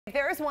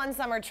There's one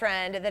summer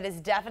trend that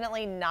is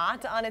definitely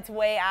not on its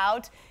way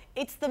out.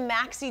 It's the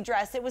maxi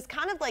dress. It was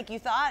kind of like you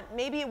thought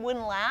maybe it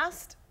wouldn't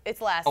last. It's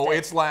lasted. Oh,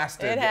 it's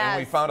lasted. It has. And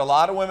we found a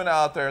lot of women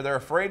out there, they're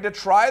afraid to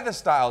try the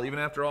style. Even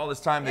after all this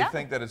time, they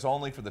think that it's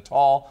only for the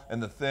tall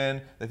and the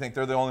thin. They think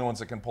they're the only ones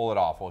that can pull it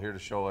off. Well, here to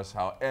show us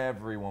how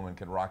every woman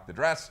can rock the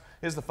dress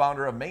is the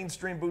founder of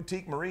Mainstream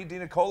Boutique, Marie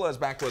DiNicola, is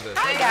back with us.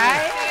 Hi,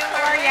 guys.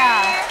 How are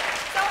ya?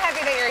 So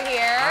happy that you're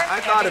here. I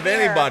thought if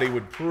anybody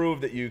would prove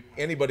that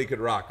anybody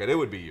could rock it, it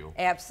would be you.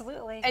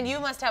 Absolutely. And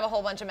you must have a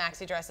whole bunch of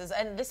maxi dresses.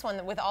 And this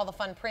one with all the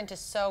fun print is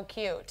so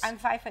cute. I'm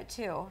 5'2",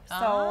 so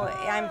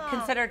I'm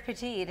considered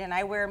petite, and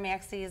I wear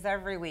maxis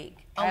every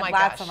week. Oh I have my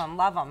lots gosh. of them.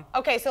 Love them.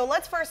 Okay, so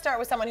let's first start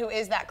with someone who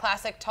is that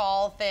classic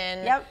tall,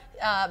 thin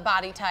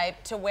body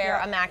type to wear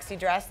a maxi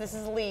dress. This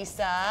is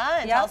Lisa,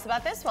 and tell us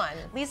about this one.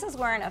 Lisa's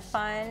wearing a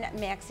fun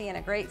maxi in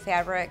a great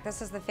fabric.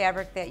 This is the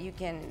fabric that you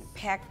can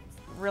pack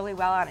really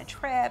well on a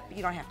trip.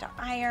 You don't have to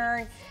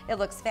iron. It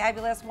looks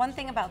fabulous. One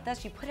thing about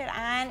this, you put it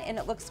on and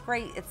it looks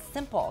great. It's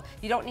simple.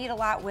 You don't need a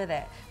lot with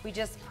it. We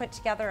just put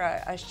together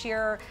a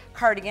sheer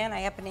cardigan. I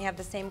happen to have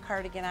the same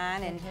cardigan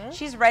on, and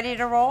she's ready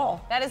to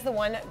roll. That is the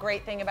one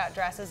great thing about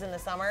dresses in the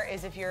summer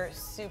is if you're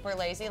super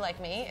lazy like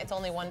me, it's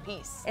only one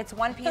piece. It's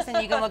one piece,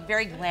 and you can look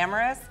very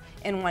glamorous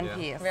in one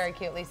piece. Very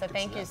cute, Lisa.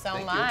 Thank you so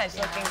much.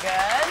 Looking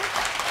good.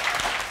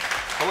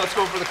 Well, let's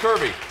go for the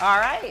curvy. All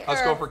right.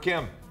 Let's go for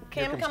Kim.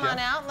 Kim, come on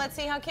out. Let's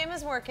see how Kim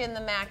is working the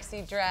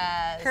maxi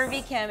dress.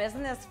 Curvy Kim,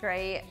 isn't this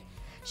great?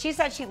 She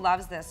said she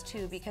loves this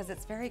too because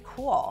it's very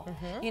cool.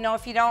 You know,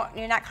 if you're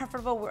not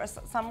comfortable,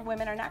 some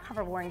women are not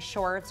comfortable wearing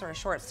shorts or a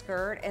short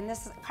skirt, and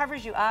this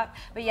covers you up,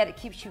 but yet it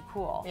keeps you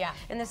cool. Yeah.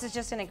 And this is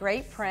just in a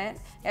great print.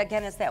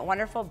 Again, it's that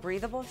wonderful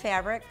breathable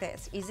fabric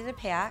that's easy to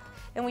pack,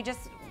 and we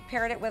just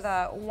paired it with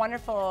a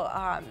wonderful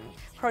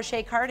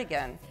crochet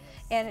cardigan.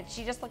 And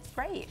she just looks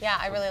great. Yeah,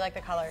 I really like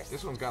the colors.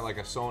 This one's got like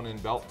a sewn-in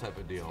belt type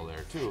of deal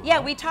there, too. Yeah,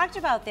 we talked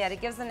about that.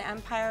 It gives an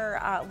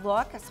empire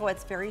look, so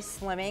it's very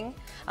slimming.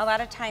 A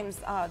lot of times,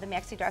 the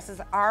maxi dresses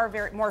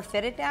are more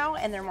fitted now,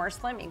 and they're more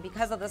slimming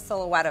because of the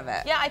silhouette of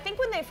it. Yeah, I think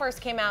when they first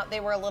came out,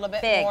 they were a little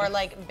bit more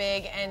like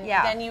big, and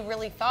then you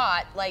really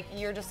thought like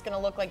you're just gonna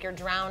look like you're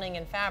drowning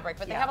in fabric,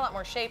 but they have a lot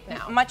more shape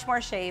now. Much more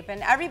shape,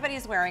 and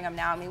everybody's wearing them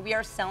now. I mean, we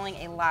are selling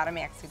a lot of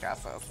maxi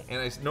dresses. And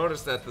I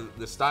noticed that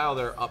the style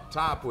there up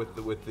top with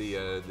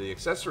the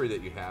accessory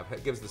that you have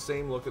gives the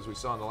same look as we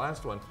saw in the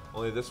last one,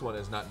 only this one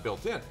is not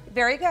built in.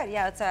 Very good.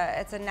 Yeah,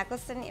 it's a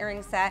necklace and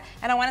earring set.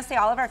 And I want to say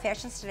all of our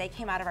fashions today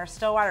came out of our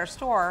Stillwater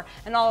store,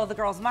 and all of the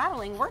girls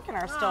modeling work in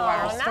our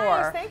Stillwater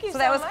store. Thank you so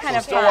that was kind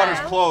of Stillwater's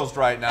fun. closed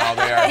right now.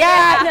 They are.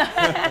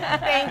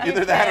 Thank you.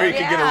 Either that or you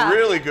can get a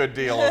really good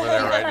deal over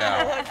there right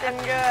now. Looking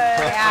good.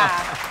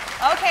 Yeah.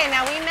 Okay,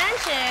 now we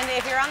mentioned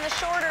if you're on the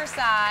shorter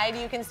side,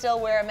 you can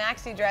still wear a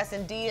maxi dress,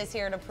 and Dee is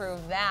here to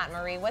prove that.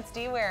 Marie, what's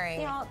Dee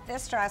wearing? You know,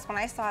 this dress, when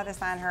I saw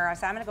this on her, I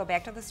said, I'm going to go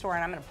back to the store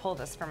and I'm going to pull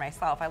this for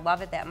myself. I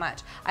love it that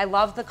much. I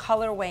love the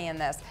colorway in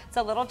this. It's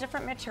a little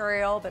different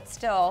material, but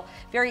still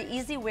very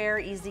easy wear,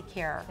 easy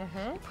care.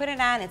 You put it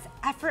on, it's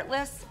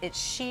effortless, it's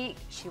chic,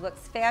 she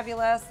looks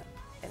fabulous,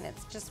 and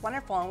it's just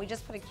wonderful. And we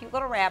just put a cute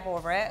little wrap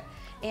over it,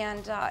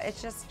 and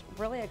it's just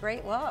really a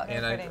great look.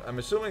 And I'm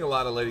assuming a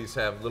lot of ladies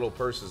have little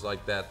purses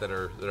like that that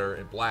are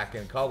in black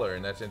in color,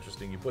 and that's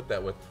interesting. You put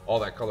that with all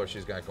that color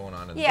she's got going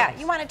on in the dress.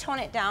 You want to tone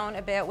it down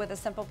a bit with a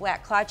simple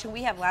black clutch, and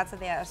we have lots of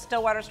that.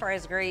 Stillwater store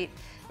has great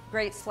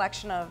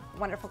selection of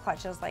wonderful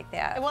clutches like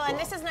that. Well, and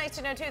this is nice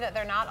to know too that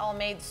they're not all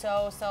made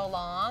so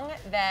long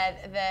that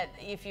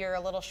if you're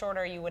a little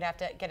shorter you would have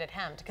to get it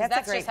hemmed, because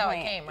that's just how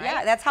it came, right?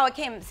 Yeah, that's how it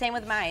came. Same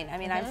with mine. I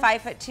mean, I'm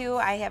 5'2".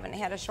 I haven't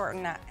had to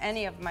shorten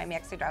any of my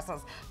maxi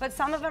dresses, but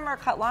some of them are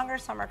cut longer,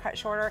 some are cut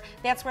shorter.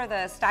 That's where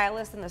the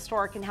stylist in the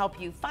store can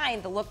help you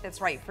find the look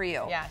that's right for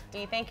you. Yeah,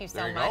 Dee, thank you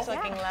so much.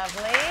 Looking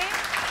lovely.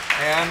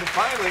 And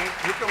finally,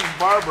 here comes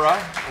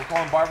Barbara. We're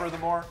calling Barbara the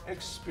more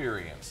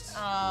experienced.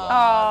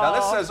 Now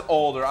this says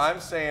older. I'm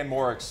saying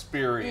more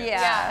experienced.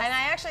 Yeah, and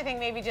I actually think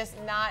maybe just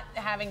not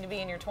having to be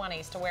in your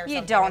 20s to wear something.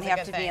 You don't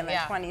have to be in the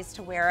 20s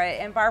to wear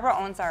it. And Barbara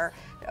owns our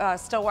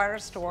Stillwater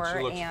store,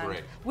 she looks and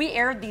great. we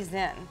aired these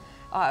in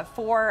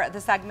for the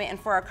segment and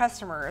for our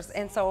customers,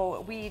 and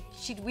so we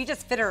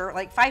just fit her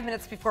like 5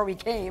 minutes before we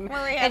came.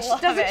 Maria, and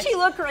doesn't she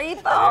look great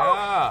though?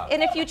 Yeah.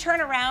 And if you turn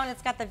around,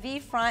 it's got the V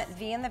front,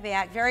 V in the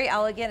back, very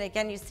elegant.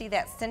 Again, you see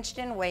that cinched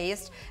in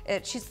waist.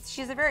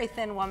 She's a very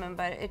thin woman,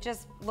 but it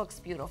just looks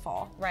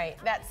beautiful. Right,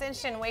 that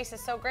cinched in waist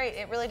is so great.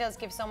 It really does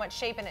give so much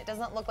shape, and it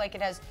doesn't look like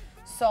it has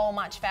so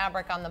much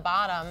fabric on the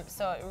bottom,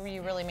 so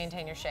you really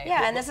maintain your shape.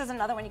 Yeah, and this is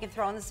another one you can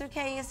throw in the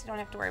suitcase. You don't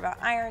have to worry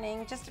about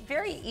ironing. Just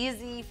very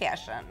easy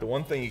fashion. The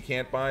one thing you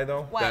can't buy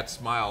though, what? that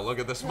smile. Look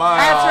at the smile.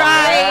 That's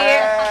right.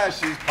 Yeah,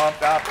 she's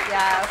pumped up.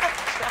 Yes.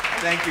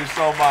 Thank you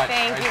so much.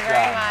 Thank Nice you very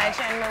job. much.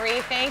 And Marie,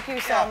 thank you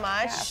so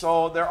much.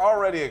 So they're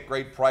already at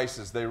great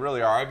prices. They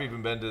really are. I've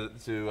even been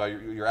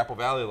to your Apple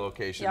Valley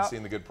location and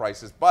seen the good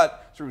prices.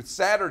 But through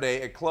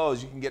Saturday at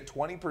close, you can get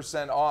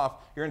 20% off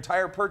your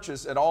entire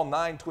purchase at all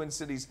 9 Twin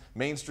Cities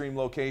mainstream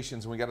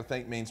locations. And we got to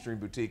thank Mainstream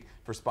Boutique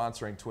for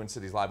sponsoring Twin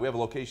Cities Live. We have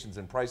locations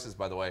and prices,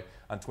 by the way,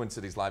 on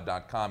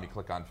twincitieslive.com. You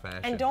click on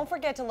fashion. And don't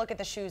forget to look at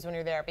the shoes when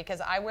you're there, because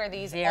I wear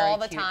these all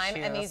the time.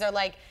 Shoes. And these are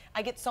like,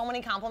 I get so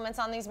many compliments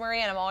on these,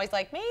 Marie, and I'm always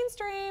like,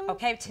 mainstream.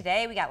 Okay,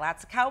 today we got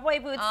lots of cowboy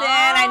boots in.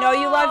 I know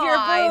you love your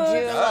boots. I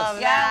do love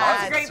Yeah, that.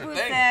 lots of great boots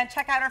in.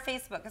 Check out our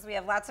Facebook because we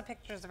have lots of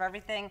pictures of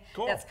everything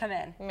that's come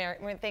in.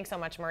 Thanks so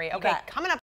much, Marie. Okay, coming up.